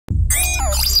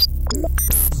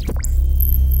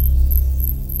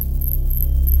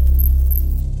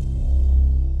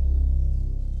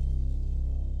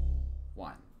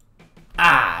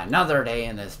Another day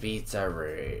in this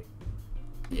pizzeria.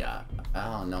 Yeah.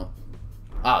 Oh, no.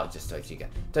 Oh, just Toy Chica.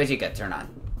 Toy Chica, turn on.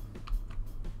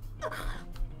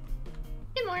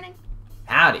 Good morning.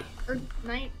 Howdy. Or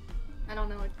night. I don't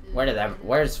know what to do.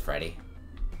 Where's Freddy?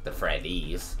 The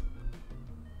Freddies.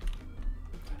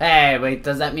 Hey, wait,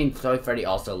 does that mean Toy Freddy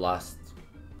also lost?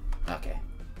 Okay.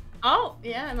 Oh,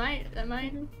 yeah, it might.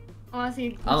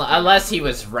 Unless he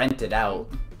was rented out.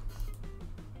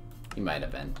 He might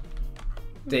have been.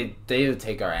 They do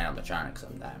take our animatronics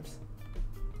sometimes.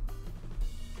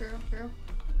 True.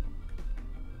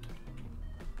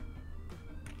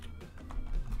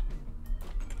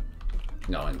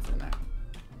 No one's in there.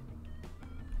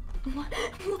 What?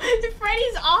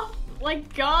 Freddy's off,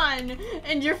 like, gone,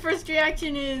 and your first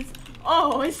reaction is,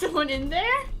 oh, is someone in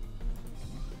there?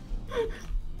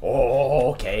 Oh,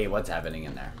 okay, what's happening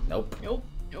in there? Nope. Nope.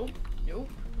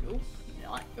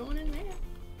 Not going in there.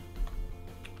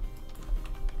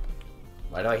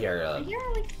 Why do I hear a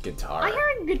guitar? I hear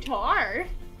a guitar.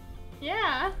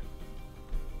 Yeah.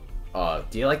 Oh,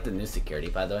 do you like the new security,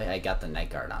 by the way? I got the night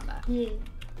guard on that. Yeah,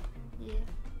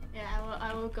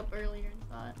 I woke up earlier and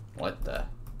thought. What the?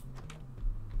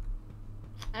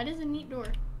 That is a neat door.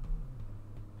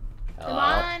 Hello?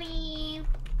 Bonnie!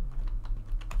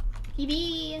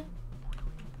 PB!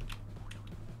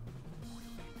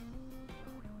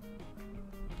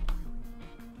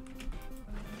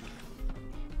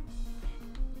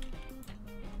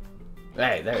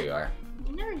 Hey, there you are.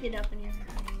 You never get up in here.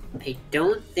 I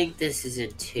don't think this is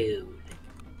in tune.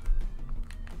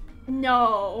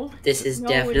 No. This is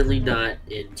definitely not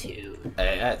in tune.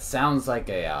 It sounds like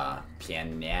a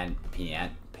piano.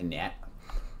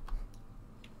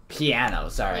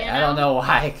 Sorry, Piano? I don't know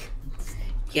why.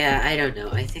 Yeah, I don't know.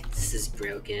 I think this is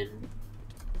broken.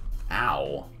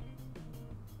 Ow.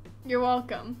 You're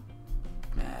welcome.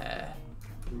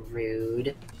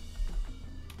 Rude.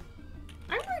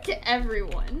 I'm rude to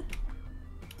everyone.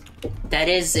 That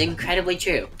is incredibly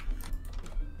true.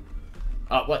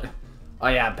 Oh, what? Oh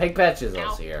yeah, Pig Patch is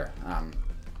also here.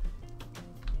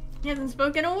 He hasn't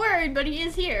spoken a word, but he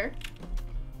is here.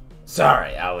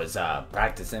 Sorry, I was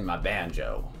practicing my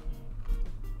banjo.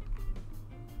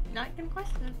 Not gonna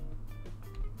question it.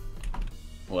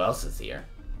 Who else is here?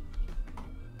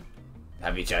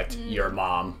 Have you checked your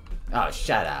mom? Oh,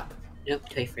 shut up. Nope,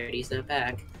 Toy Freddy's not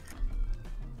back.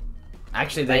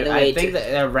 Actually, I think that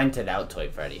they're rented out Toy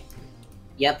Freddy.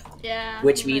 Yep. Yeah.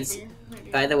 Which means,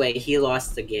 by the way, he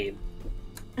lost the game.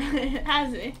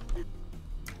 Has he?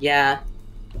 Yeah.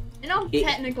 In all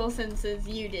technical senses,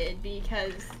 you did,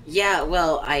 because... Yeah,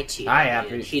 well, I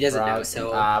cheated. He doesn't know,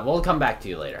 so... we'll come back to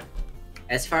you later.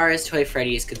 As far as Toy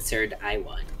Freddy is concerned, I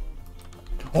won.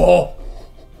 Oh!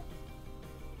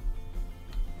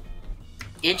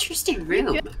 Interesting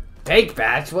room. Take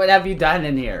Batch, what have you done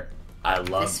in here? I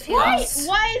love this. Why is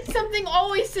something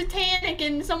always satanic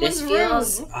in someone's room?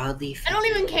 This feels oddly I don't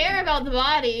even care about the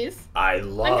bodies.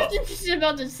 I'm just interested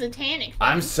about the satanic.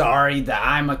 I'm sorry that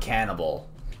I'm a cannibal.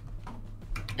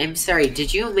 I'm sorry,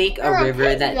 did you make a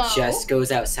river that just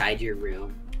goes outside your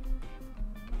room?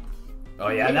 Oh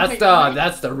yeah,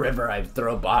 that's the river I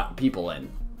throw people in.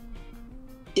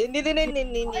 Ooh,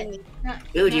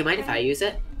 do you mind if I use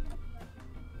it?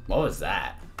 What was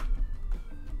that?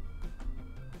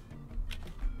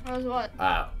 That was what?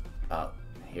 Oh,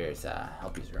 here's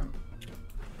Helpy's room.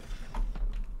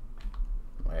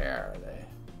 Where are they?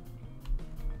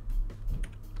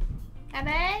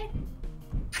 Abby?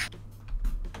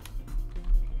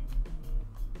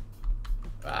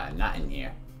 Not in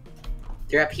here.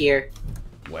 They're up here.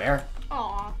 Where?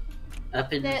 Aw.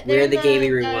 Up in where the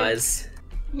gaming room was.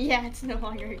 Yeah, it's no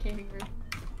longer a gaming room.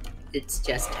 It's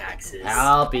just taxes.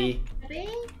 Helpy.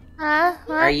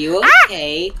 Are you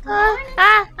okay?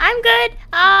 I'm good.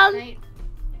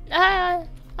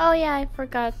 Oh yeah, I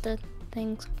forgot the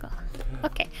things.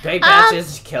 Okay. Big Batch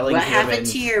is killing What humans. happened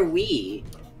to your Wii?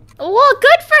 Well,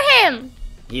 good for him.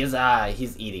 He's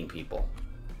eating people.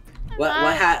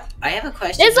 I have a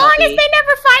question. As long as they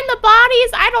never find the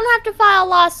bodies, I don't have to file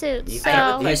lawsuits. He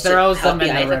So. throws them in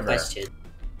the I have river. a question.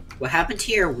 What happened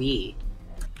to your Wii?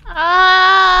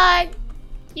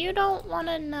 You don't want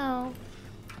to know.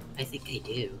 I think I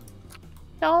do.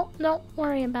 Don't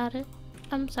worry about it.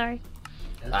 I'm sorry.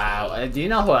 Okay. Do you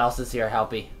know who else is here,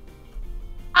 Helpy?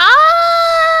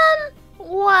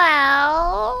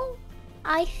 Well,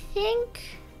 I think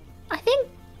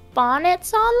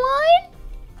Bonnet's online?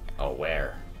 Oh,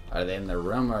 where? Are they in the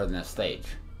room or in the stage?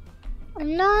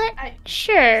 I'm not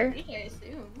sure. I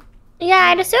assume. Yeah,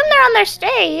 I'd assume they're on their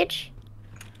stage.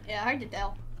 Yeah, hard to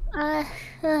tell.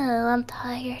 I'm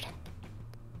tired.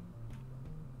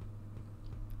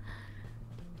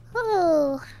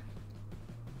 Oh.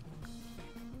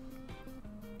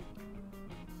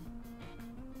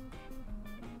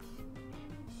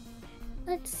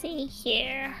 Let's see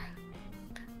here.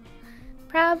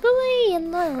 Probably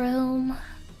in the room.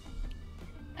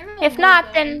 If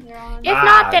not, then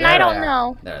I don't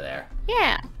know. They're there.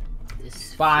 Yeah.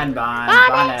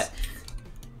 Bonnet.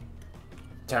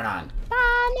 Turn on.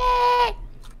 Bonnet.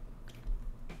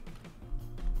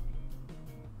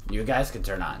 You guys can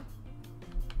turn on.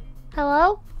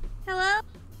 Hello? Hello?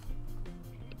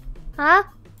 Huh?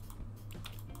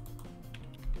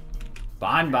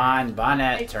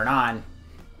 Bonnet, turn on.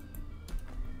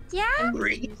 Yeah?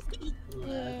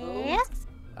 Yes?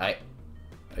 I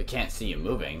can't see you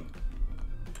moving.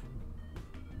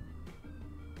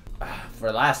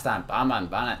 For last time,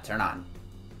 Bonnet, turn on.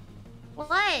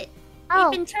 What? Oh.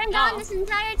 We've been turned on this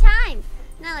entire time.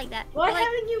 Not like that. Why But, like,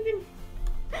 haven't you been?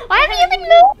 Why haven't you been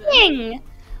moving?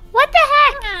 What the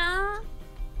heck? yeah.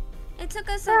 It took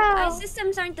us. Oh. Our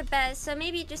systems aren't the best, so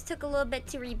maybe it just took a little bit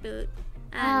to reboot.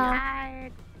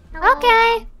 Tired.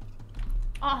 Okay.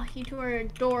 Oh, you two are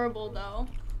adorable though.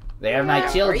 They are my Are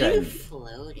you children.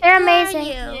 floating? They're Who are amazing.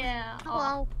 you? Yeah.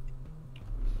 Hello.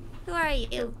 Who are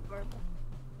you?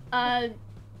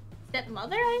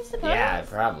 Stepmother, I suppose. Yeah,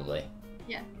 probably.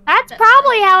 That's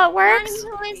probably how it Mommy, works.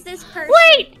 who is this person?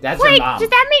 Wait, That's wait. your mom. Does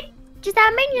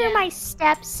that mean you're Yeah. my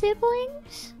step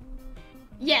siblings?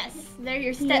 Yes, they're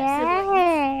your step siblings.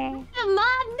 Yeah. Mom,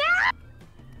 no!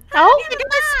 Oh? You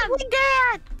don't have a mom!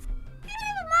 Dad! You don't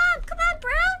have a mom! Come on,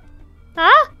 bro!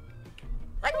 Huh?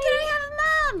 When did I have a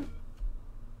mom?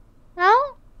 No?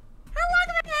 How long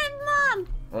have I had a mom?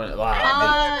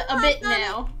 Wow. A bit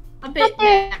now. A bit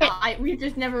now. We've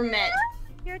just never met.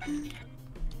 Bonnet,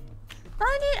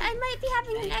 I might be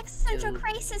having an existential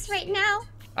crisis right now.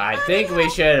 I think we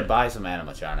should buy some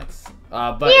animatronics.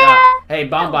 Yeah. Hey,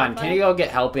 Bonbon, can you go get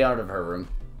Helpy out of her room?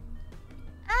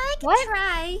 I can What?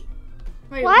 try.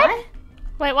 Wait, What?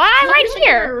 Wait, what? I'm right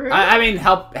here. I mean,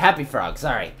 Happy Frog,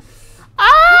 sorry.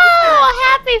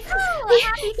 Oh, happy. Oh,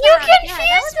 Happy You Frog. Yeah, that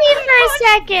confused was me really for a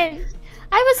second.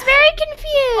 I was very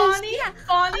confused. Bonnie, Yeah.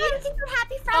 Bonnie, I think you're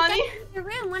Happy Frog Bonnie, in your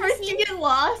room. Wanna first see? you get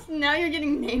lost, now you're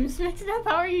getting names mixed up.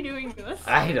 How are you doing this?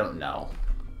 I don't know.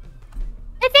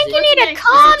 I think you What's need to next?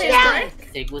 calm Is it down.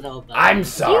 Thing with all the I'm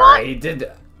sorry. Did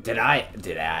I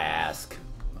ask?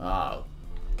 Oh,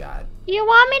 God. Do you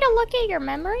want me to look at your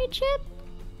memory chip?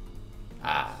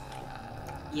 Yeah.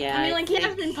 I mean, like, he has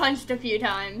think- been punched a few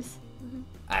times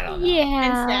I don't know.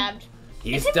 and Yeah. stabbed.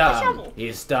 He's It's a dumb. shovel.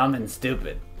 He's dumb and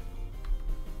stupid.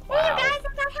 Oh, you Wow. guys,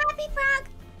 I got Happy Frog.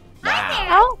 Wow. Hi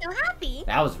there. Oh. I'm so happy.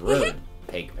 That was rude,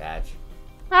 Pig Patch.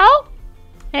 Oh,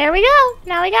 there we go.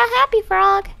 Now we got Happy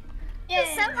Frog. I'm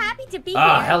so happy to be Oh,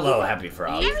 here. hello, Happy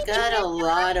Frog. You've got a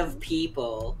lot of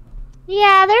people.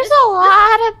 Yeah, there's a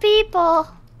lot of people.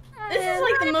 This is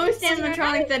like the most Another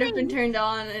animatronics that have thing. been turned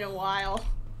on in a while.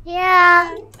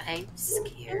 Yeah. I'm I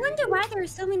scared. wonder why there are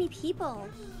so many people.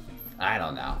 I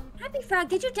don't know. Happy Frog,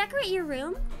 did you decorate your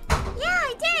room? Yeah,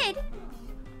 I did.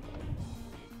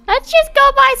 Let's just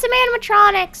go buy some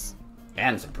animatronics.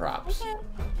 And some props. Okay.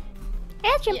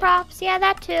 And some Yeah. props. Yeah,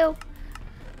 that too.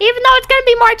 Even though it's gonna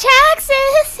be more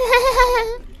taxes.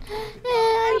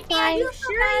 I'm fine. You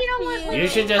sure you don't want You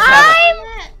should just have I'm...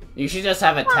 you should just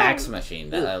have a tax machine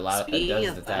that that Speaking does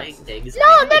of the buying taxes. things, No,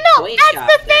 I have no, a no. toy That's shop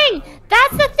the now. thing.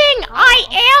 That's the thing. I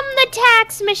am the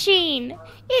tax machine.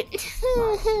 It...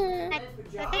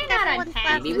 I think Not that a one's tax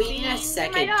fun. Maybe we need machine. a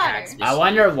second My tax daughter. machine. I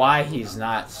wonder why he's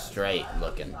not straight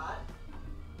looking.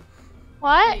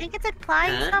 What? think it's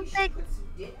implying Huh? something.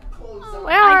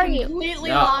 Where are I you? completely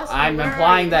No, lost. I'm Where are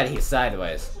implying you? that he's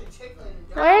sideways.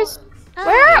 Where's... Oh.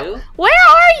 Where... Where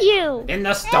are you? In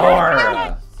the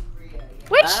store!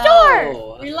 Which store?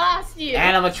 Oh. We lost you.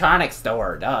 Animatronic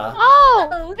store, duh.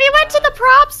 Oh, we went to the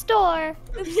prop store.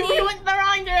 We went the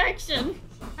wrong direction.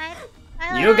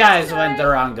 You guys went the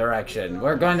wrong direction.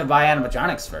 We're going to buy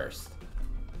animatronics first.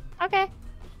 Okay.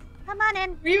 Come on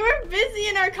in. We were busy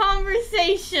in our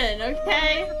conversation,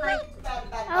 okay?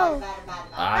 Oh.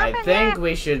 I think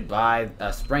we should buy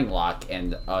a spring lock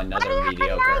and another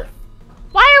mediocre.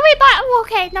 Why are we buying? Oh,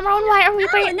 okay, number one, why are we Oh,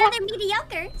 buying? another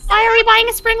mediocre. Why are we buying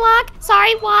a spring lock?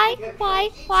 Sorry, why?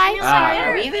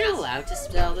 Are we even allowed to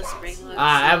sell the spring locks?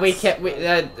 And we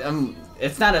can't.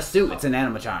 It's not a suit. It's an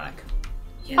animatronic.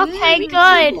 Yeah, Okay, we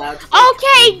good. allowed to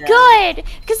Okay, take them. good.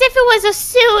 Because if it was a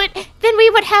suit, then we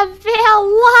would have a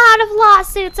lot of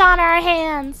lawsuits on our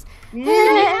hands. We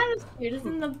have a suit. It's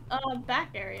in the back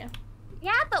area.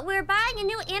 Yeah, but we're buying a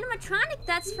new animatronic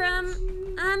that's from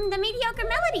the Mediocre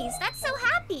Melodies. That's so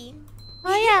happy.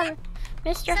 Oh yeah,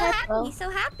 Mr. So Hippo. happy, so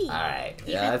happy. Alright,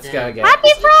 Even yeah, let's then, go get Happy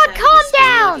Frog, calm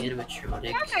down! Animatronic.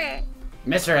 Never.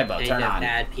 Mr. Hippo, Kind turn of on.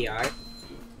 bad PR.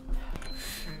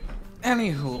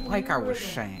 Anywho, like I was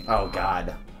saying. Oh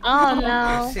god. Oh You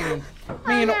no. see,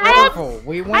 me and I- Oracle,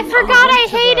 we I went. forgot I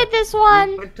hated this We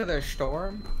one. went to the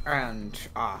store and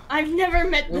I've never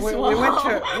met we this went, one.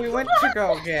 we went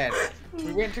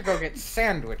to go get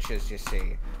sandwiches. You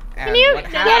see. And Can you what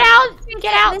get happened- out?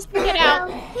 Get out! Mr. Get out!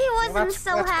 He Well, wasn't that's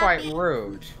so that's happy. quite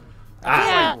rude.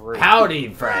 Ah, Quite rude.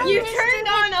 howdy, friend. You turned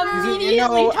on You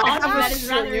immediately know, talking. That is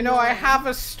rather I annoying. have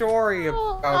a story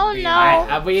about Oh, being- no.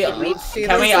 Alright, See,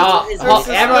 can we there's all, this hold,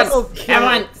 little everyone, kid-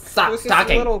 everyone stop there's this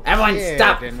talking. little Everyone kid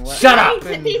stop. and what Shut up.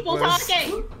 Hey, to people was-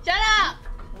 talking. Shut up.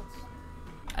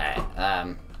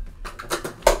 Alright,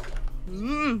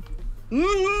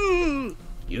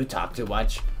 you talk too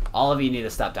much. All of you need to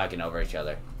stop talking over each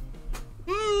other.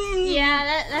 Yeah,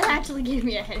 that actually gave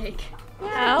me a headache. Oh.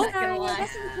 Not gonna Sorry, I lie.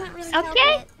 guess we can't really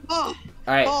Okay. help it. Oh,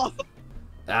 Alright, oh,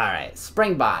 alright.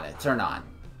 Spring bonnet, turn on.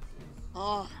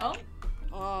 oh, Oh.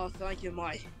 oh, thank you,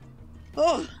 Mike.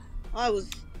 Oh,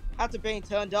 after being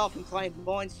turned off and playing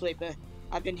Minesweeper,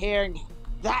 I've been hearing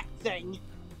that thing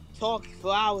talk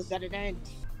for hours at an end.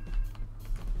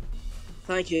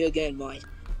 Thank you again, Mike.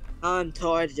 I'm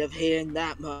tired of hearing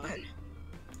that man.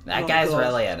 That Oh, guy's God.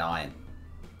 really annoying.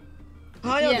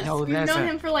 I Yes, No, we've there's known a-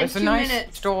 him for like there's 2 a nice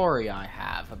minutes. story I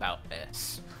have about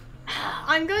this.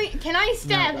 Can I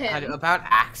stab him? About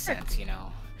accents, you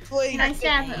know. Please, Can I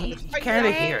stab him? just take me Can't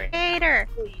out- hear it. Hater.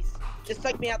 Please, just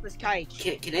take me out this cage.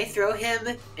 Can I throw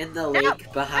him in the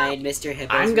lake behind Mr. Hippo's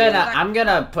I'm room?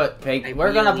 gonna put Pig. I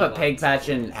We're gonna really put want Pig to. Patch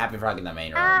and Happy Frog in the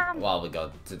main room while we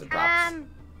go to the props.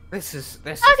 This is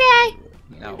Okay.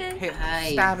 you know, Okay.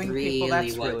 I stabbing people. really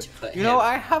That's want really. to put You know, him-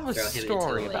 I have a throw him into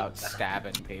story the lake about behind.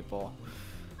 stabbing people.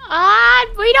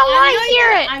 We don't want to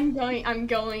hear it. I'm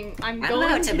going. I'm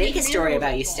about to make a story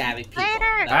about you stabbing people.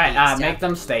 Later. Alright, make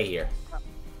them stay here.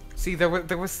 See, there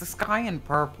was this guy in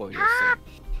purple. You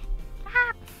see.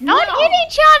 Don't hit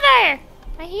each other.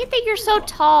 I hate that you're so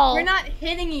tall. We're not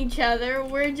hitting each other.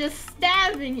 We're just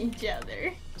stabbing each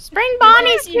other. Spring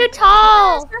Bonnie's too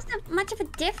tall. There's not much of a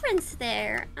difference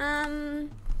there. Ring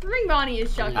Bonnie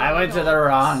is chugging. I went to the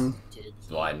wrong Didn't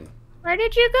he? one. Where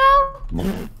did you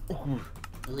go?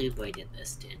 The little boy did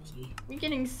this, didn't he? We're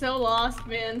getting so lost,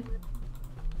 man.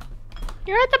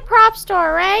 You're at the prop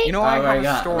store, right? You know, Oh I my have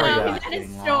God. a story No, about he's at his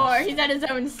getting store. lost. He's at his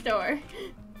own store.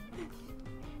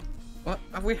 Well,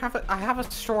 I have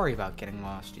a story about getting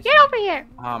lost. You see. Get over here.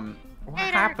 What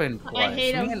happened was I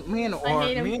hate him. me and I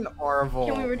hate him. Orville.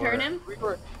 Can we return him? We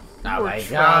were Oh were my god,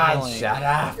 traveling shut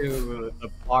up. to the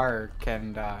park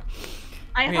and I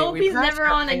we- hope we he's passed never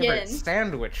our on favorite again.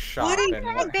 Sandwich shop and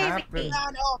what happened?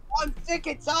 Man, oh, I'm sick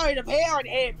and tired of hearing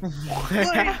him.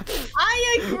 What happened?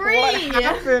 I agree. What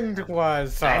happened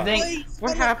was I think- Please, what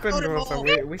let us happened go to was ball.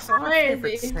 we saw our Where is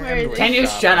favorite he? Where is sandwich he? Can you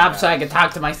shop shut and, up so I can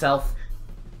talk to myself?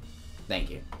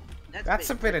 Thank you. That's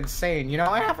a bit insane. You know,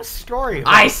 I have a story.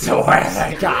 I swear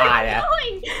to God.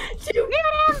 Going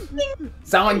to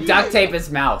Someone duct tape his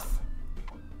mouth.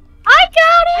 I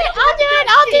got it.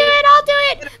 I'll do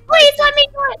it. Please let me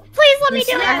do it. Please let me You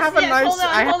do see, it. I have a yes, nice, hold on,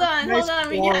 I have hold a on, nice hold on,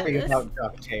 we got story this. about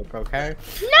duct tape, okay?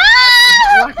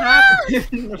 No! What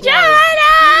happened was, Shut me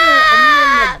up! and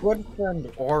my good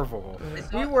friend Orville,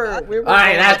 we were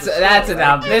Alright, going to the that's store.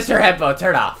 enough. Mr. Hippo,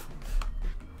 turn off.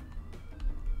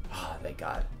 Oh, thank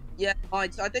God. Yeah,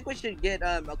 fine. So I think we should get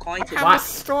I acquainted. have What? a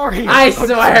story. I about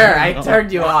swear, I something.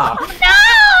 turned you off. No!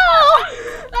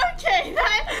 Okay,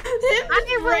 that him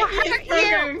just breaking his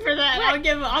programming for that. I'll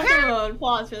give him an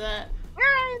applause for that.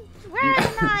 Where are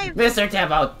the knives?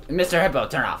 Mr. Hippo,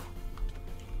 turn off.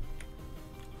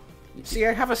 See,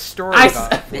 I have a story I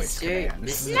about s- voice Mr.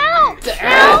 commands. Mr.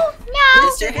 No!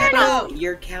 Mr. Hippo,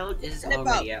 your count is Hippo,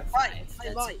 already at 5. right,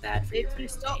 That's right. bad for your If you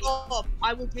first stop date. off,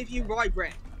 I will give you rye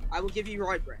bread. I will give you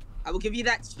rye bread. I will give you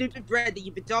that stupid bread that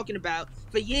you've been talking about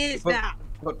for years But- now.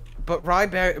 But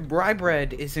rye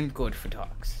bread isn't good for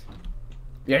dogs.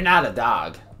 You're not a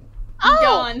dog. He's Oh!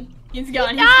 gone. He's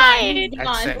gone. He's died. He's I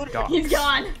gone. said dogs. He's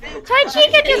gone. Toy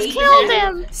Chica just killed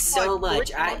him. So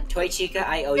much. Toy Chica,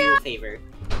 I owe you a favor.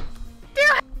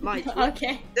 Mike,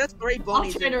 Okay. there's three I'll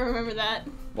bunnies. try to remember that.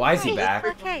 Why is he back?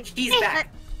 Okay. He's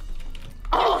back.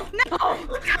 Oh no!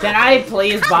 Can I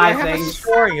please buy I have a things?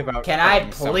 story about. Can I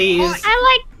things, so- please?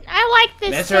 I like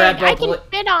this Mr. thing. Hippo, I can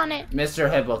fit on it. Mr.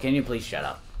 Hippo, can you please shut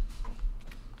up?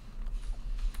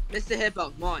 Mr.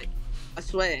 Hippo, Mike. I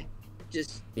swear.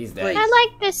 Just He's dead. I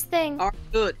like this thing. are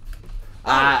good.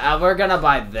 We're gonna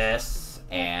buy this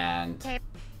And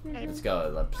let's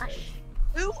go upstairs.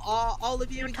 Who are all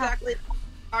of you exactly?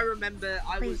 I remember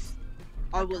I was.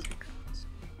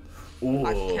 Ooh.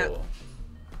 I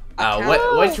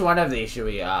can't- Which one of these should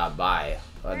we buy?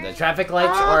 The traffic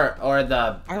lights or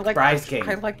the prize king?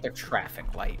 I like the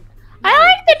traffic light. I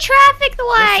like the traffic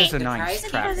light. This is a nice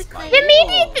traffic light. This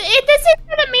is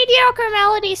for the mediocre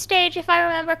melody stage, if I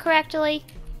remember correctly.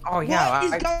 Oh yeah, What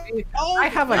is going on? I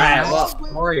have a Alright, nice well-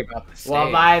 story about the stage.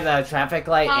 We'll buy the traffic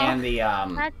light Oh. and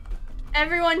the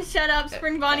Everyone shut up.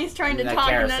 Spring Bonnie's trying to The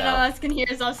talk and none carousel. of us can hear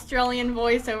his Australian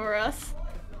voice over us.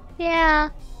 Yeah.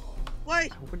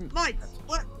 Wait, Mike,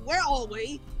 where are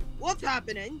we? What's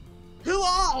happening? Who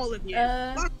are all of you?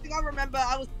 Last thing I remember,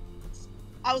 I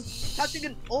was touching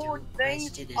an orange thing.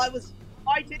 I was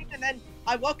fighting, and then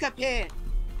I woke up here.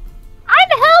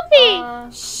 I'm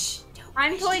helping. Shh, don't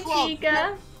I'm Toy Well,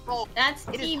 Chica. Oh, That's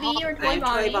it is TV or Toy I'm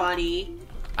Bonnie. Toy Bonnie.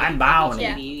 I'm Bounty.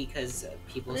 Yeah. TV because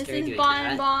people This started is doing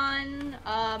Bon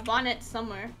that. Bonnet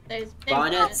somewhere. There's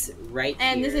Bonnet's right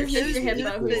And here. this is She's Mr. really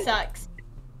Hippo, cool. who sucks.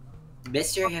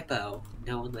 Mr. Hippo.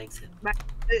 No one likes him.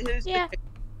 who's Yeah.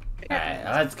 Alright,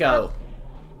 let's go.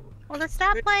 Well, the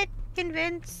stoplight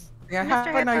convince. Yeah, I Mr. have a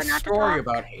Hippo nice not to story talk.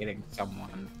 about hating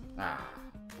someone.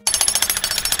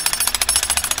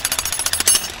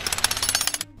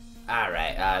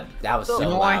 Alright, that was so You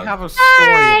know, I loud. have a story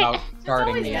Alright. about starting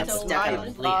always the been episode. so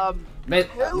Definitely.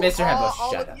 Who Mr. are Hippo,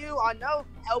 all shut of up. you? I know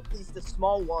Helpy's the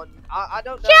small one. I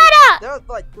don't know. Shut up. There's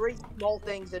like 3 small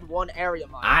things in one area,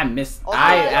 Mike. I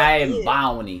am Yeah.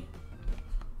 Bounty.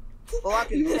 Well, I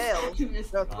can tell.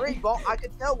 There are 3 I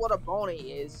can tell what a Bonnie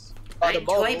is. By the I'm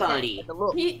Toy bone Bonnie. and the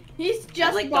look. He's I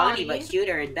just like Bonnie. Bonnie, but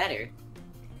cuter and better.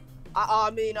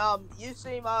 I mean, you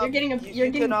seem You're getting you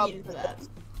getting can, beat for that.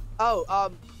 Oh,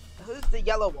 who's the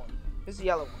yellow one? Who's the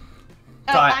yellow one?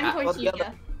 Oh, Toy- I'm well, the Toy other-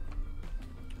 Chica.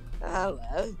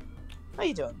 Hello. How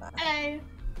you doing, man? Hello.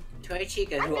 Toy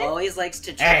Chica, who always likes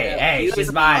to try Hey, to hey, abuse she's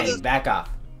people. mine. Back off.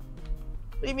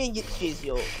 What do you mean she's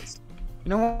yours? You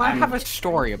know what? I I'm- have a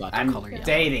story about the I'm color yellow.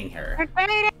 dating her.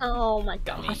 Oh my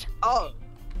Dummy. gosh. Oh,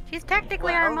 She's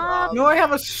technically well, our mom. You know, I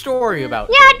have a story about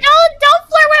Yeah, don't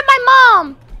flirt with my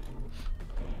mom.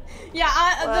 Yeah,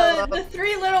 Well, the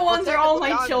 3 little ones are all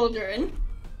my children.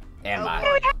 Am I?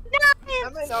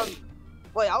 I mean,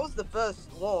 wait, I was the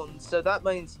first one, so that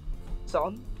means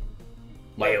son.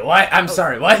 Wait, what? I'm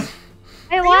sorry, what?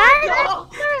 Wait, what? Oh,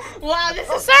 wow, this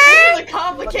is Sir? a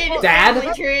complicated Dad?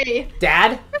 family tree.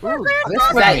 Dad? Ooh, this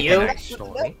Is would that make you? a nice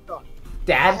story. I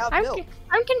Dad? have I'm, milk.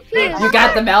 I'm confused. You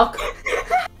got the milk?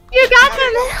 You got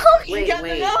the milk? Wait, got the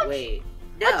milk? wait.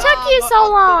 What No. took you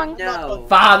so long? No.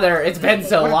 Father, it's been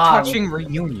so What a long. touching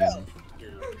reunion. No.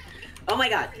 Oh my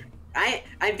god.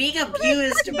 I'm being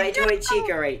abused by Toy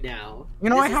Chica right now. You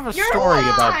know, I This have a You're story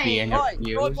about lying. being Alright, Toy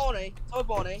abused. Bonnie, Toy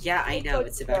Bonnie. Yeah, I know,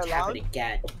 it's about to happen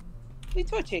again. Leave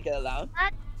Toy Chica alone.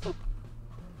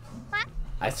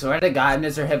 I swear to God,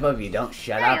 Mr. Hippo, if you don't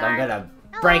shut up, I'm gonna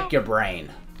break your brain.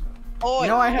 Oh, You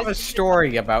know, I have a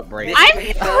story about breaking. I'm Mr.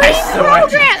 Hippo,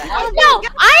 reprogrammed. No,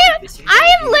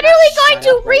 I am literally going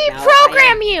to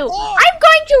reprogram you. I'm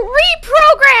going to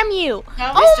reprogram you.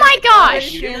 No, Oh Mr. my Hippo, gosh.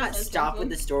 If you do not stop with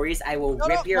the stories, I will No,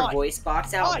 rip your Mike. voice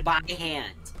box out Mike. by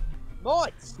hand.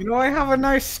 Moist. You know, I have a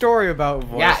nice story about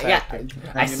voice Yeah, acting.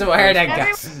 I swear to God.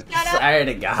 Everyone shut up. Swear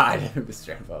to God, Mr.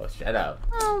 Hippo, shut up.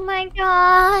 Oh my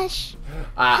gosh.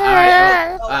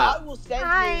 Alright, Oh, I will send you.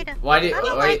 Hide. why do you,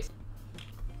 wait,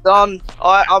 Son,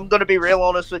 I'm gonna be real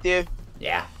honest with you.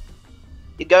 yeah.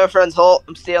 Your girlfriend's hot.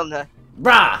 I'm stealing her.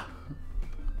 Bruh!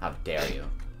 How dare you?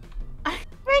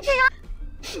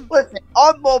 Listen,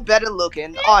 I'm more better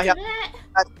looking. I have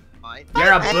mine.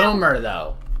 You're a boomer,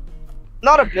 though.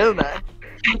 Not a boomer.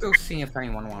 I'll go see if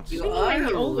anyone wants to. You are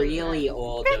really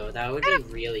old, though. That would be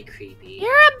really creepy. You're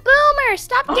a boomer.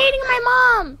 Stop dating my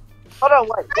mom. Hold on,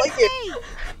 wait. You.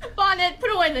 Bonnet,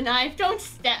 put away the knife. Don't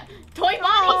step. Toy Bonnie,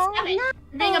 stop it. You're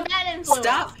being a bad influence.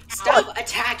 Stop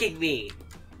attacking me.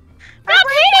 Stop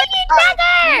hitting each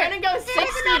You're other. gonna go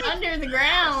 6 feet under the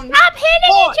ground. Stop hitting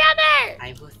Boy. each other.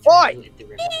 I will throw Boy. you in the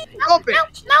river. Stop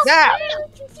it. No. Now.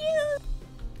 I'm confused.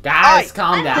 Guys, Aye.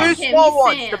 calm down. Him, Two small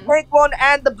ones. Sam. The pink one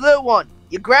and the blue one.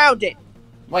 You're grounded.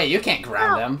 Wait, you can't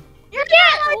ground them. You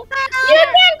can't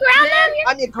ground them.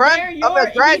 I'm your He's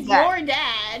granddad. your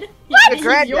dad. What? He's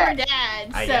Your your granddad.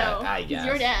 dad, I so guess, I he's guess.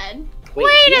 your dad. Wait,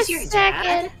 Wait a he's your dad?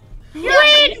 second. Wait,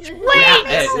 Yeah,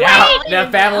 wait. now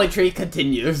the family tree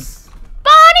continues.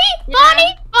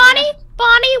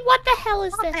 Bonnie, what the hell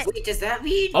is this? Wait, does that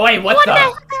mean? Oh wait, what What the?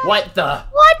 the- What the?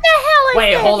 What the hell is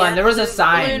Wait, this? hold on. There was a Balloon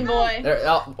sign. boy. There,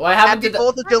 oh, what happened to Happy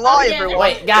the? 4th of July, Oh, yeah. everyone.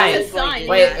 Wait, guys. There's a sign.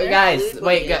 Wait, Yeah. guys.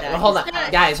 Wait, Yeah. hold on.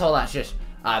 Guys, hold on. Shush.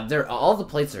 all the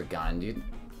plates are gone, dude.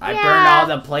 I Yeah. burned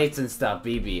all the plates and stuff,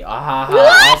 BB. What?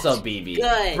 Also BB.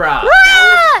 Good. Bruh.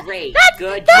 That was great.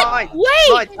 Good job. Mike,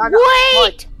 Wait, I know-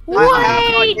 wait, I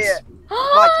have no wait. idea.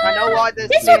 Mike, I know why this.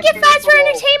 This will give TNT Fast in for the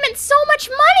walls. Entertainment so much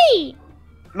money.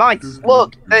 Mike,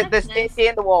 look, That's there's nice. TNT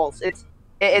in the walls. It's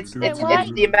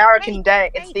what? the American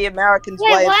day. It's the Americans'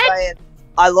 Wait, way what? of saying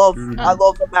I love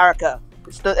America.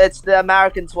 It's the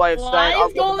Americans' way of saying I What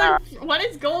love is Golden? America. What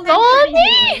is Golden? Goldie?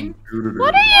 Freddy doing?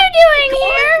 What are you doing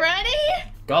Golden here? Freddy?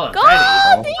 Golden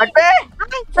Goldie? Fred Bear?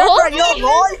 Goldie? You're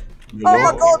alive?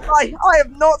 Oh my god, I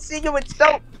have not seen you in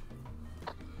so.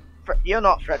 You're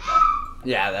not Fred Bear.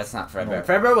 Yeah, that's not Fredbear.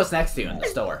 Fredbear was next to you in the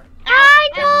store.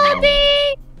 Hi,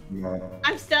 Goldie.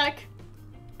 I'm stuck.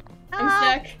 I'm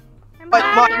Hello. stuck. I'm Mike,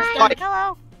 back. Mike.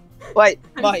 Hello. Wait,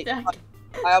 I'm Mike. stuck.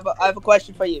 I have a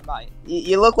question for you, Mike.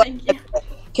 You look like. Thank you.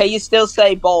 Can you still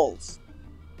say balls?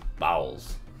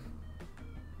 Bowels.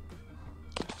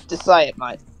 Just say it,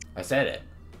 Mike. I said it.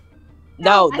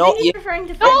 No, I not think you. he's referring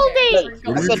to Goldie!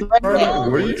 Fredbear. I said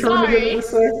Goldie, What are you trying to get me to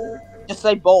say? just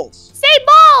say balls. Say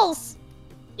balls.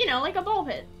 You know, like a ball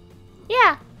pit.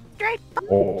 Yeah.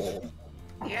 Oh.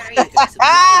 Yeah, you guys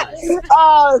applause.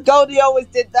 Oh, Goldie always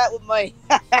did that with me.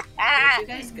 Where'd you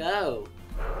guys go?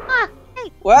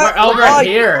 We're over Mike,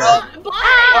 here. Hi.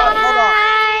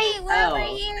 Hey, we're over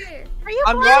Oh. here. Are you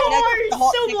I'm You right next to the are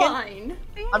hot so chicken. blind.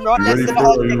 I'm right You next ready to the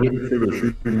hot for, are you chicken. ready for the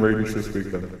shooting range this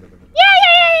weekend?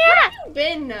 Where have you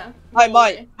been? Hey,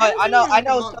 Mike. I I know haven't seen you in like a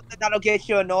month. something that'll get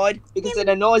you annoyed because it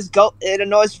annoys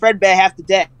Fredbear half to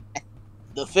death.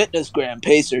 The Fitness Gram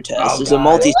Pacer Test Oh, is a God.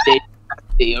 multi-stage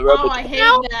aerobic. Oh, I hate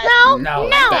No, that. No, I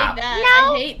stop. hate that.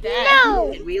 I hate that.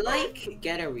 No. Did we like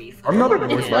get a refund? I'm not It's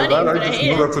annoyed by funny, that. but I I just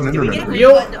hate know it. that's an Did we internet get a thing. You,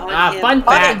 refund on him fun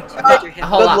fact. after him?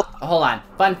 Hold on.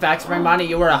 Fun fact, Spring Bonnie,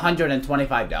 you were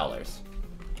 $125.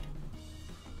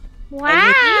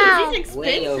 Wow. He's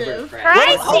Way expensive. overpriced.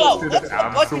 Pricey. Hold on, Did what's the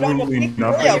absolutely budget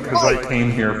on nothing the because I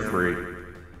came here free.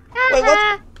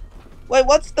 Wait,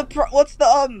 what's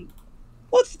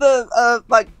the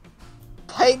like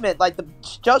payment, like the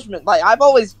judgment? Like I've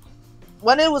always,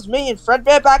 when it was me and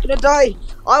Fredbear back in the day,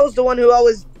 I was the one who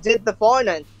always did the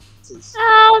finances.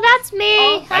 Oh, that's me.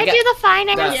 Oh, I I do the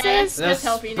finances. Yes, that's This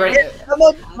helping. spring- How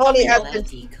much money has That been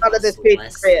tea out of this costs piece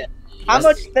less of bread? than How eating.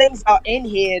 much things are in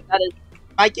here that is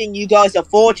making you guys a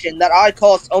fortune that I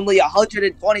cost only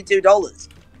 $122?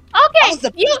 Okay,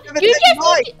 you just.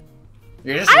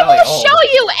 You're just I really will old. show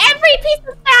you every piece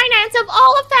of finance of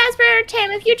all of Fazbear Tim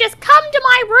if you just come to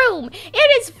my room.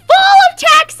 It is full of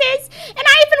taxes, and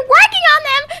I've been working on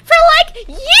them for like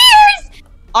years.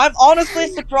 I'm honestly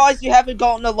surprised you haven't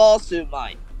gotten a lawsuit,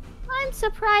 mate. I'm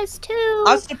surprised too.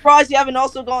 I'm surprised you haven't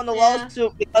also gotten a Yeah.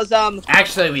 lawsuit because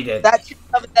Actually, we did. that chick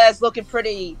over there is looking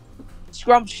pretty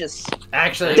scrumptious.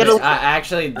 Actually, Did a- I'm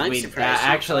surprised you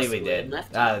actually we possibly did.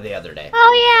 left The other day.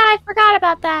 Oh yeah, I forgot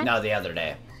about that. No, the other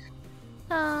day.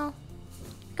 Oh.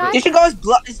 God. Did you guys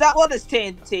is that what is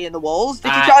TNT in the walls?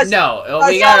 Did you guys No,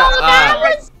 we guys- got.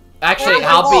 Actually,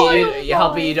 that was-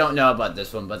 Helpy, you don't know about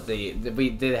this one, but we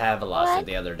did have a lawsuit What?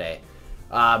 the other day.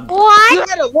 What? you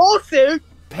had a lawsuit?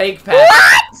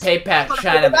 PayPal Put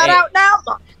China. that out now.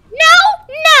 No!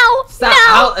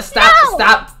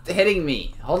 Stop hitting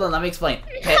me. Hold on, let me explain.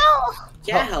 No!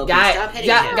 Yeah, help me. Guy- Stop hitting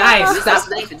yeah, him. guys, Use stop. this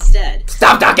knife instead.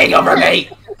 Stop talking over me!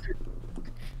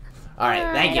 Alright,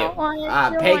 thank I you. don't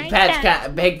want to Pig do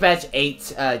that. Patch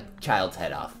ate child's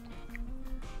head off.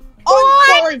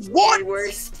 I'm sorry, And what?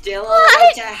 we're still What?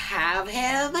 allowed to have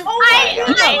him? No,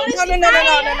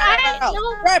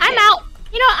 I'm out.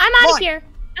 You know, I'm out What? of here.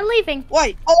 I'm leaving.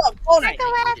 Wait, hold on,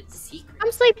 It's secret.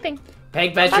 I'm sleeping.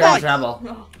 Pig Patch, you're Bye-bye. in trouble.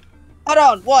 hold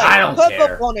on, wait. I don't Purple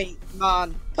care. Bunny,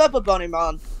 man. Purple Bunny,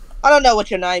 man. I don't know what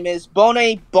your name is.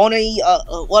 Bonnie,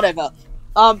 whatever.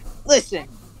 Listen.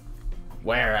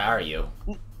 Where are you?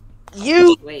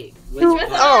 You. Wait, Which one?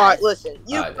 Alright, listen.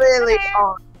 You Alright. clearly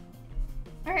are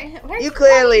Alright, where's You the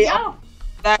clearly body are-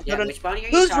 that. Yeah, which Bonnie are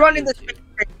you Who's talking running this? to?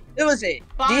 Who is it?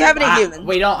 Do you have any humans?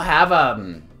 We don't have our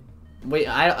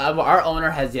owner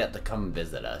has yet to come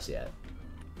visit us yet.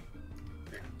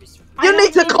 You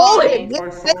need to call him. I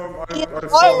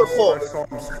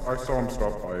saw him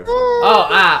stop by.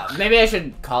 Oh, maybe I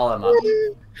should call him up.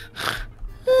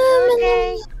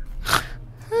 Okay.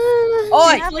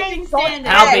 Oi, Sleeping standing.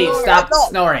 Helpy, Hey, stop wake up.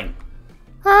 snoring.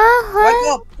 wake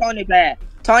up, Tiny Bear.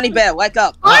 Tiny Bear, wake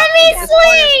up. Let me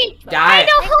sleep! I Guys,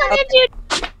 don't want to do...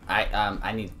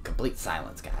 I need complete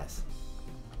silence, guys.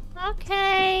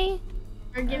 Okay.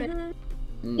 Forgive it.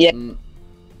 Yeah.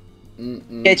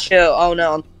 Mm-mm. Get your owner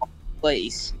on,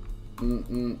 please.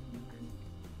 Mm-mm.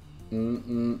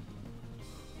 Mm-mm.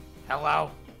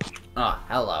 Hello. Oh,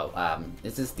 hello.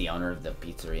 Is this the owner of the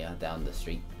pizzeria down the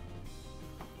street?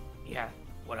 Yeah,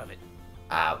 what of it?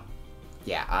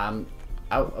 Yeah,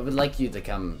 I would like you to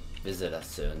come visit us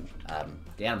soon.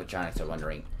 The animatronics are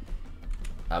wondering.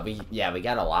 We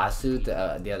got a lawsuit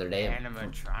the other day.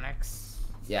 Animatronics?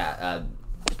 Yeah,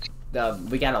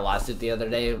 we got a lawsuit the other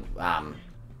day,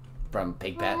 from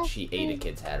Pig Pat. She ate a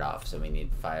kid's head off, so we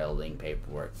need filing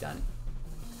paperwork done.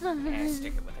 Yeah,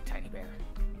 stick it with a tiny bear.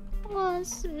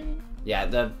 Yeah,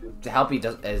 the helpy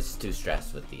is too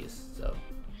stressed with these, so.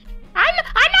 I'm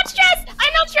not stressed.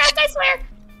 I'm not stressed. I swear.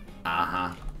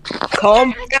 Uh-huh.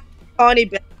 Calm down, Tiny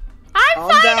Bear. I'm Calm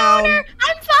fine, down. owner.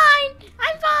 I'm fine.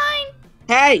 I'm fine.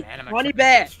 Hey, Animatronics Tiny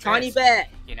Bear. are stressed. Tiny Bear.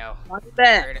 You know, Tiny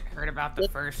Bear. heard about the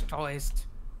first toys?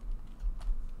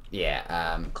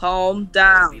 Yeah, Calm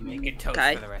down. Be making toast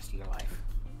Okay. for the rest of your life.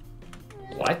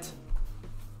 what?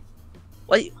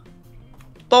 Wait,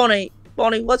 Bonnie,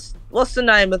 what's the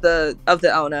name of the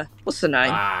owner? What's the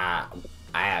name? I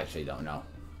actually don't know.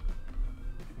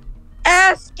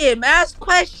 Ask him. Ask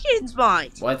questions,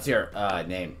 mate. What's your,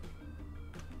 name?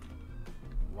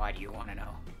 Why do you want to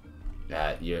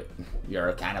know?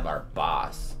 You're kind of our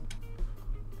boss.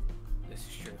 This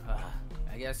is true.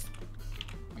 I guess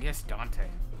Dante.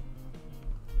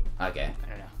 Okay. I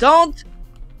don't know. Don't.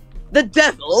 The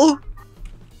devil.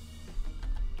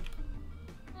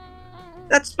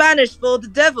 That's Spanish for the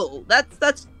devil. That's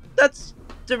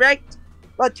direct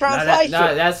translation.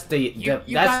 No, that's the You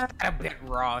that's got a bit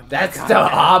wrong. that's You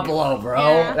got Diablo, bro.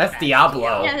 Yeah. That's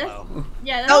Diablo. Yeah, that's,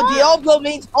 yeah, No, that's Diablo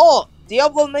means hot.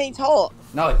 Diablo means hot.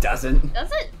 No, it doesn't.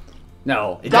 Does it?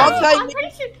 No, it Dante doesn't. I'm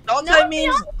pretty sure. Dante No,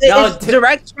 means No, it's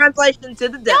direct translation to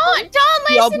the devil. Don't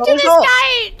listen Diablo to is this hot.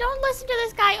 guy. Don't listen to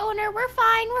this guy, owner. We're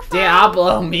fine. We're fine.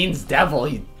 Diablo means devil,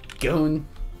 you goon.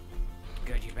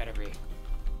 Good, you better be.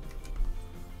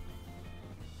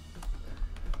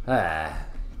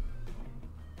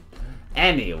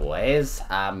 Anyways,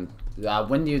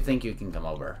 when do you think you can come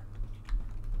over?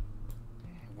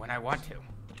 When I want to.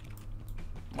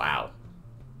 Wow.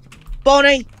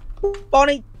 Bonnie,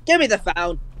 give me the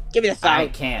phone. Give me the phone. I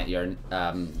can't. You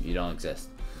don't exist.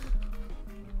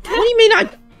 What do you mean How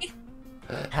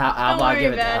Don't about I worry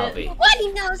give it to about Helpy? What?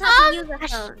 He knows how to use a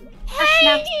phone.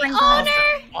 Hey, owner.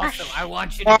 Also, I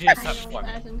want you to do something for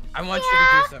me. I want you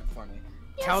to do something for me.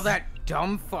 Tell that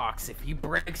dumb fox if he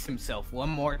breaks himself one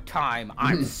more time,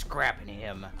 I'm scrapping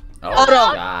him. Oh Hold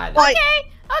on. God. Wait,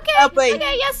 Okay. Helpy.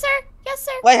 Okay. Yes, sir. Yes,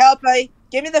 sir. wait, Helpy.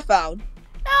 Give me the phone.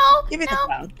 No. Give me no. the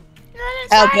phone.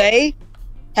 Sorry. Helpy.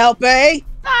 Helpy.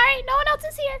 Sorry. No one else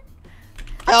is here.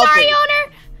 I'm Helpy. sorry,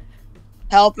 owner.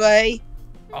 Helpy.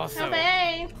 Also,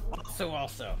 Hey.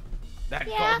 also, that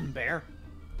Yeah? golden bear,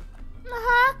 Uh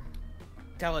huh.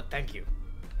 tell it thank you.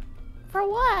 For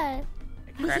what?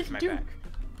 It cracked my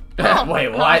back. Wait,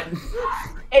 what?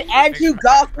 And Andrew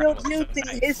Garfield used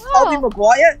his Tobey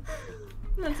Maguire.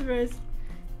 That's worse.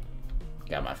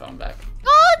 Got my phone back.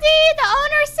 Goldie, the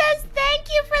owner says thank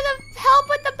you for the help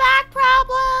with the back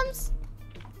problems.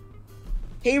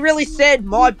 He really said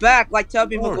my back like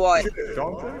Tobey Oh, Maguire. shit,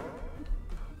 Dante?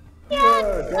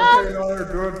 Yeah, Dante and all are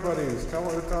good buddies. Tell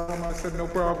him I said no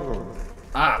problem.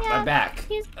 Ah, Yeah, my back.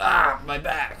 he's- Ah, my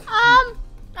back.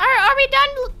 Are we done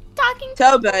talking?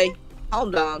 Toby,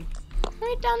 hold on. Are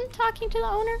we done talking to the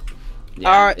owner?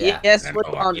 Alright, yeah. yes, And we're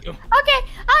fuck on. you. Okay.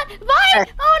 Bye,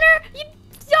 owner. You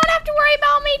don't have to worry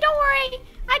about me. Don't worry.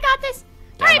 I got this.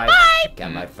 All right, bye.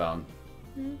 Got my phone.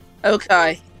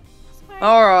 Okay.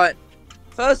 Alright.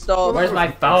 First off. Where's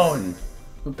my phone?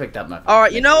 Who picked up my phone?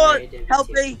 Alright, you know what? Help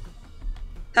me.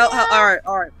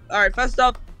 Alright. First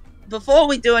off, before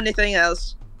we do anything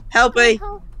else, help me.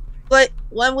 But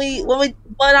when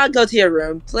I go to your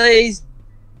room, please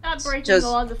Not breaking just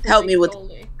the laws of help me physics, with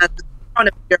Goldie. trying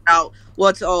to figure out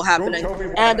what's all happening. Don't tell me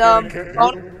what And I can't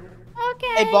Bon- do.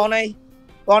 Okay. hey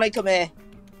Bonnie, come here.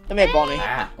 Come here, Bonnie.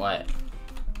 Ah, what?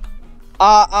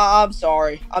 I'm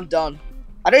sorry. I'm done.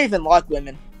 I don't even like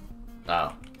women.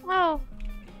 Oh. Oh.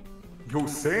 You're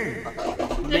saying? That's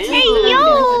Hey, funnier,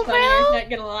 yo, bro. not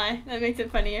gonna lie. That makes it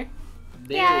funnier.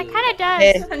 Yeah, it kind of does.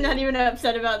 Yeah. I'm not even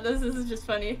upset about this. This is just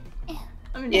funny.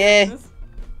 I'm enjoying Yeah. this.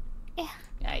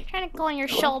 Yikes. Trying to go on your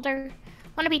shoulder.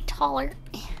 Want to be taller.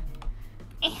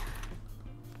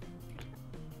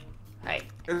 Hey.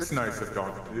 It's nice of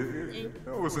Dante. It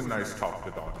was a nice talk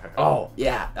to Dante. Oh,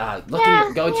 yeah. Look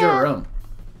Yeah, go to yeah. your room.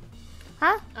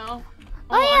 Huh? Oh.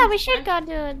 Oh yeah, we should go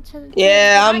do it.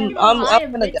 Yeah, I'm I'm gonna lie,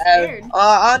 I'm gonna a bit go. scared.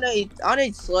 I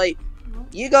need sleep.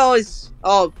 You guys,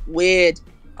 weird.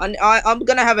 I'm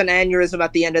gonna have an aneurysm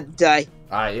at the end of the day.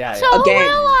 Yeah. So Again.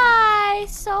 will I.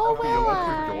 So Help me will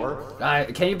open your I.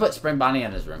 door. Can you put Spring Bonnie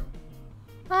in his room?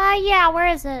 Yeah. Where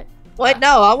is it? Wait,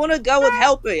 no, I want to go with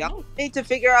helping. I need to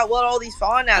figure out what all these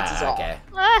finances are. Okay.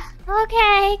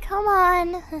 Okay, come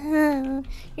on.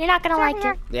 You're not gonna like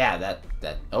it. Yeah, that.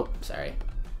 Oh, sorry.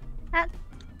 Back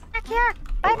here.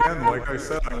 And like I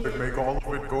said, I could make all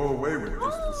of it go away with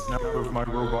just the snap of my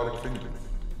robotic fingers.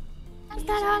 That's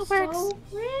not how it works. So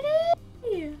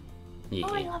pretty. Yeah.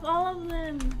 Oh, I love all of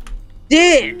them.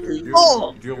 Dude!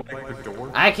 Oh! Do you like the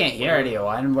door? I can't hear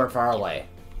anyone. We're far away.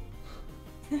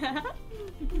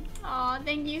 Aw,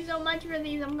 thank you so much for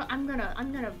these. I'm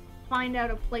gonna find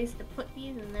out a place to put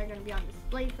these, and they're gonna be on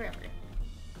display forever.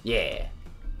 Yeah.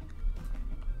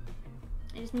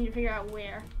 I just need to figure out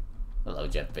where. Hello,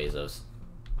 Jeff Bezos.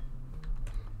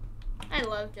 I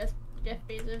love Jeff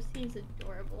Bezos. He's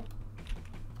adorable.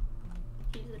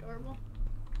 He's adorable.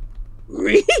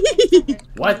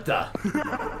 What the?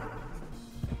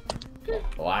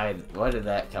 Why? Where did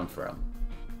that come from?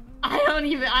 I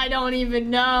don't even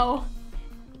know.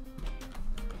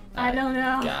 I don't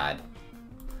know. God.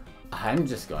 I'm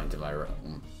just going to my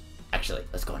room. Actually,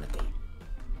 let's go on a date.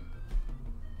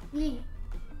 Yeah.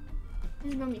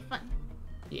 This is gonna be fun.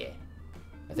 Yeah.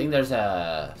 I think there's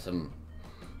a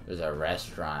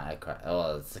restaurant.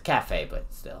 Well, it's a cafe, but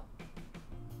still.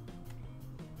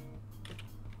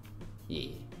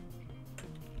 Yeah.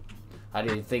 How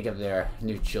do you think of their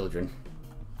new children?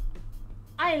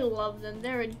 I love them.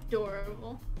 They're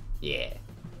adorable. Yeah.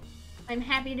 I'm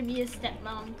happy to be a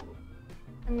stepmom.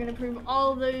 I'm gonna prove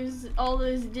all those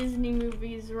Disney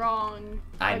movies wrong.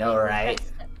 I know, right?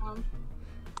 Stepmom.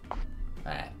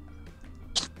 Alright.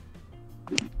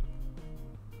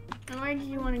 And where do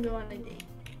you want to go on a date?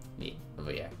 Yeah,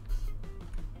 over here.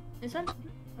 This one?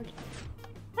 Okay.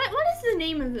 What is the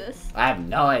name of this? I have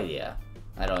no idea.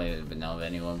 I don't even know if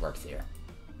anyone works here.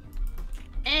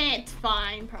 It's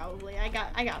fine, probably. I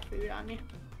got food on me.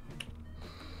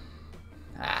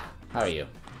 Ah, how are you?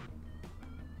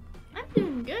 I'm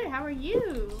doing good. How are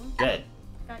you? Good.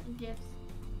 Got you gifts.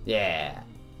 Yeah.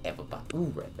 Apple pie.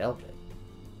 Ooh, red velvet.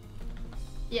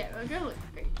 Yeah, red velvet.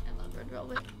 Great. I love red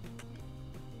velvet.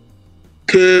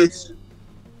 Kiss.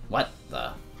 What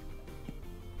the?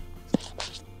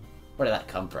 Where did that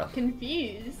come from?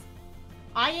 Confused.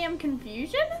 I am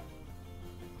confusion?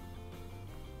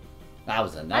 That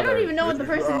was another. I don't even know what the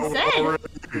person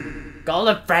said.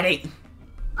 Golden Freddy.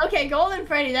 Okay, Golden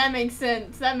Freddy. That makes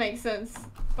sense. That makes sense.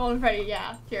 Golden Freddy.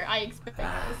 Yeah. Sure. I expect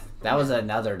this. That was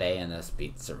another day in this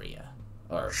pizzeria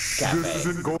or cafe. This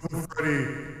isn't Golden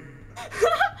Freddy.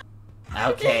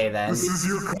 Okay then. This is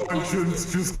your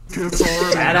conscience. Just kiss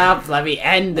already. Shut up. Let me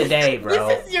end the day, bro.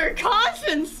 This is your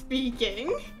conscience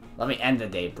speaking. Let me end the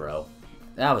day, bro.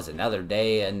 That was another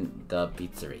day in the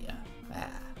pizzeria. Ah.